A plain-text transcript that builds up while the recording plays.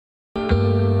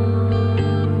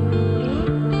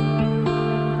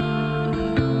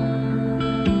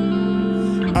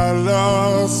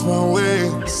lost my way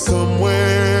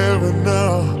somewhere in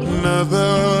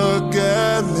another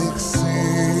galaxy.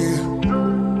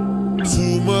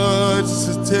 Too much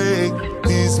to take,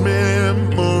 these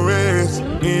memories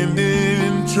end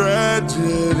in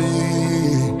tragedy.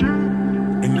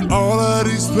 In all of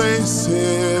these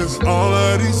places, all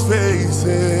of these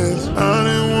faces, I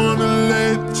didn't wanna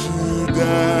let you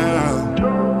down.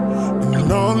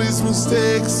 And all these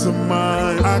mistakes of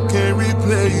mine, I can't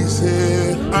replace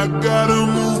it. I gotta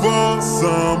move on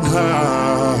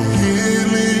somehow.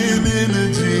 Healing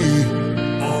energy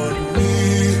on me,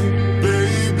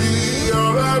 baby.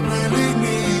 All I really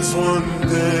need's one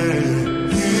day.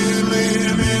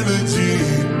 Healing energy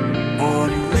on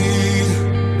me,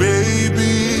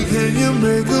 baby. Can you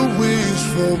make a wish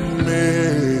for me?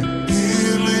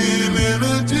 Healing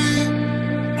energy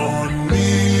on me.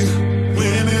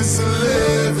 When it's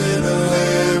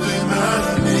 11:11, I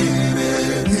need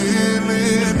it.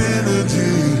 Healing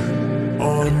energy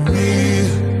on me,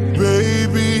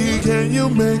 baby. Can you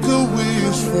make a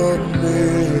wish for me?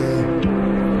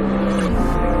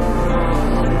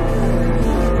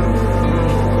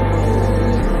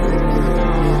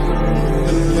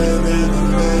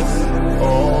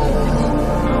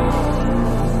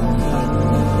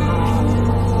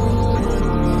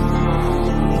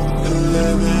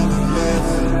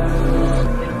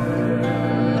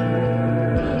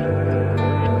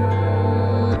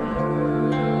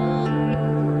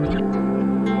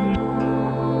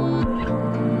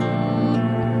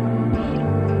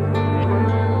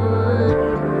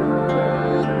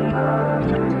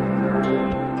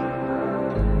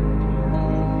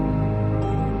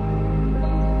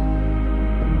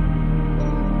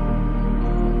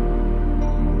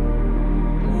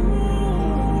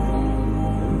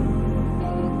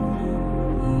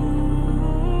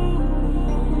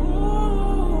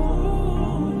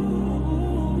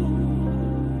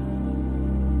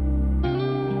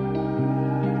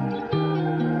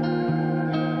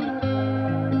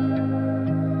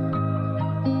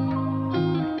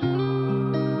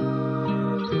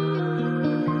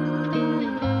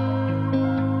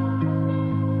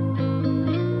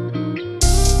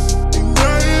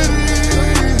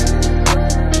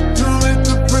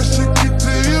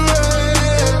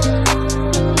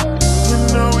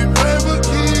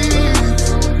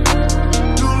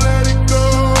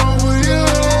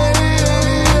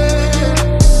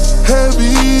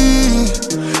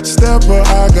 But I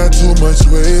got too much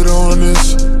weight on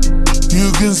this.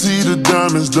 You can see the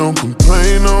diamonds, don't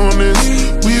complain on this.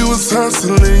 We was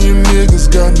hustling, you niggas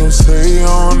got no say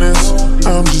on this.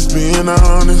 I'm just being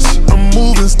honest, I'm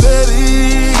moving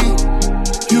steady.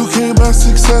 You can't buy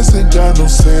success, ain't got no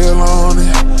sale on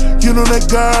it. You know that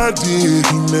God did,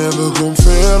 he never gon'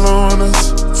 fail on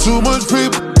us. Too much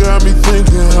people got me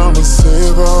thinking I'ma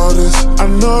save all this. I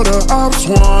know the ops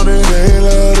want it, they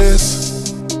love this.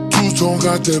 Don't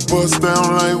got that bust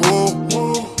down like whoa.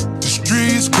 The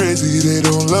streets crazy, they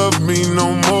don't love me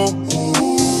no more.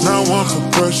 Now I'm for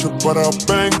pressure, but I'll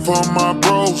bang for my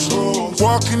bros.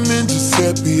 Walking in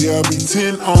Giuseppe, I'll be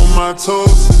 10 on my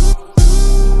toes.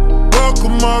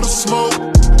 Welcome all the smoke.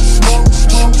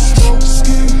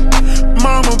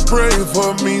 Mama pray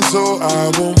for me so I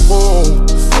won't fall.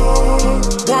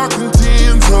 Walking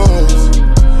 10 toes.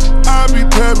 I be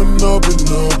paranoid, but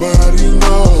nobody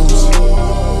knows.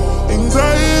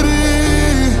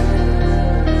 Anxiety,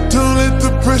 don't let the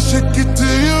pressure get to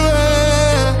your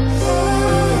head.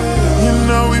 You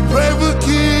know we play for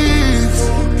keeps.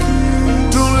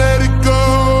 Don't let it go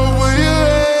over your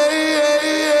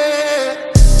head.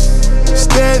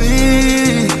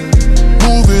 Steady,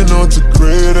 moving on to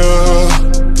greater.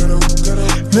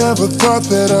 Never thought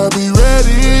that I'd be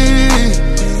ready.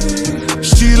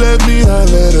 She let me, I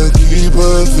let her keep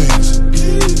her things.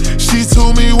 She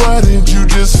told me, why didn't you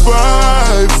just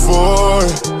fight for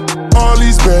it? All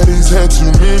these baddies had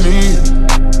too many.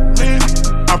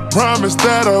 I promised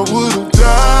that I would've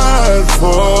died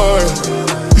for it.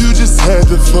 You just had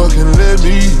to fucking let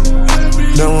me.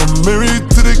 Now I'm married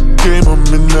to the game, I'm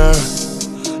in that.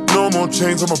 No more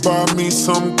chains, I'ma buy me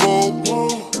some gold.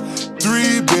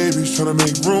 3 babies tryna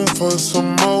make room for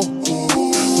some more.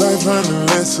 Life learning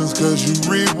lessons, cause you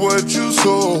reap what you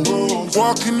sow.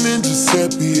 Walking in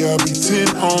Giuseppe, I'll be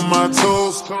 10 on my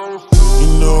toes. You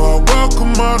know I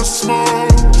welcome all the smoke.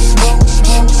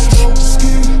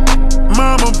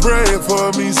 Mama pray for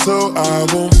me so I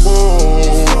won't fall.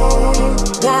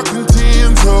 Walking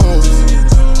 10 toes.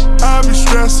 I be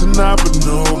stressing out, but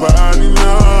nobody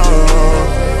knows.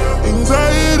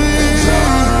 Anxiety,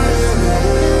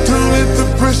 don't let the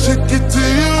pressure get to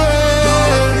your head.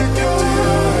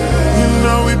 You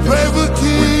know we play for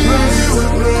keys.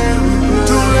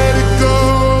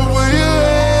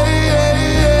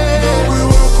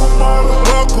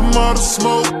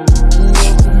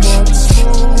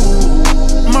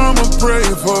 Mama pray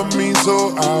for me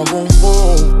so I won't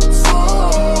fall.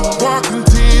 Walking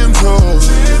 10 toes.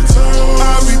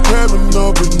 I be pairing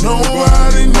up and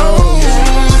nobody knows.